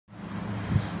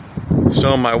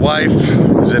So my wife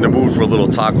is in the mood for a little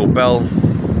Taco Bell.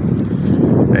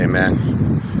 Hey man,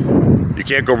 you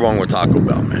can't go wrong with Taco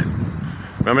Bell, man.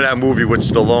 Remember that movie with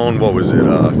Stallone? What was it?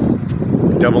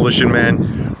 Demolition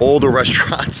Man. All the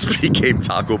restaurants became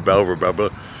Taco Bell. Remember?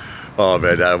 Oh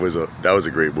man, that was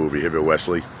a great movie. Him and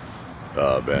Wesley.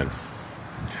 Oh man,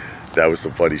 that was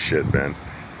some funny shit, man.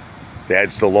 They had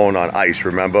Stallone on ice,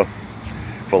 remember?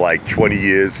 For like 20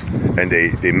 years, and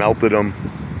they melted him.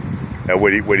 And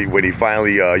when he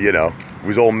finally, you know,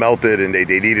 was all melted, and they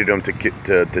needed him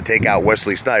to take out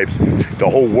Wesley Snipes, the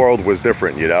whole world was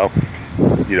different, you know.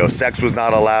 You know, sex was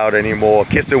not allowed anymore,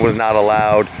 kissing was not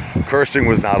allowed, cursing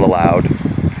was not allowed,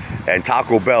 and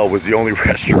Taco Bell was the only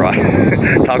restaurant.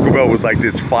 Taco Bell was like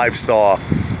this 5-star,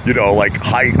 you know, like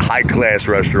high class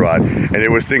restaurant, and they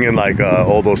were singing like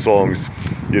all those songs,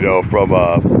 you know, from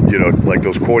you know, like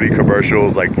those corny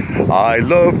commercials, like I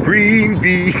love green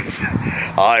beans,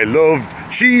 I love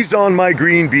cheese on my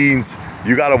green beans.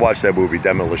 You gotta watch that movie,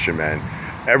 Demolition Man.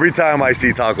 Every time I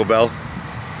see Taco Bell,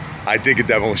 I think of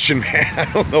Demolition Man.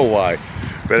 I don't know why,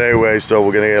 but anyway, so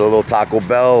we're gonna get a little Taco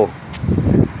Bell.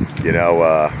 You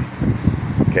know,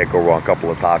 can't go wrong. Couple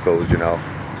of tacos, you know.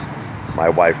 My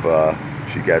wife,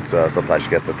 she gets sometimes she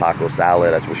gets the taco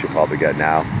salad. That's what she'll probably get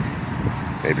now.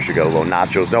 Maybe she'll get a little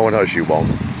nachos. Knowing her, she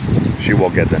won't. She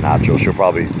won't get the nachos. She'll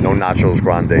probably no nachos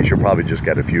grande. She'll probably just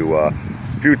get a few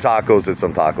tacos and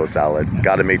some taco salad.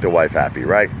 Got to make the wife happy,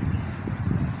 right?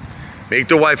 Make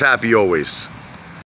the wife happy always.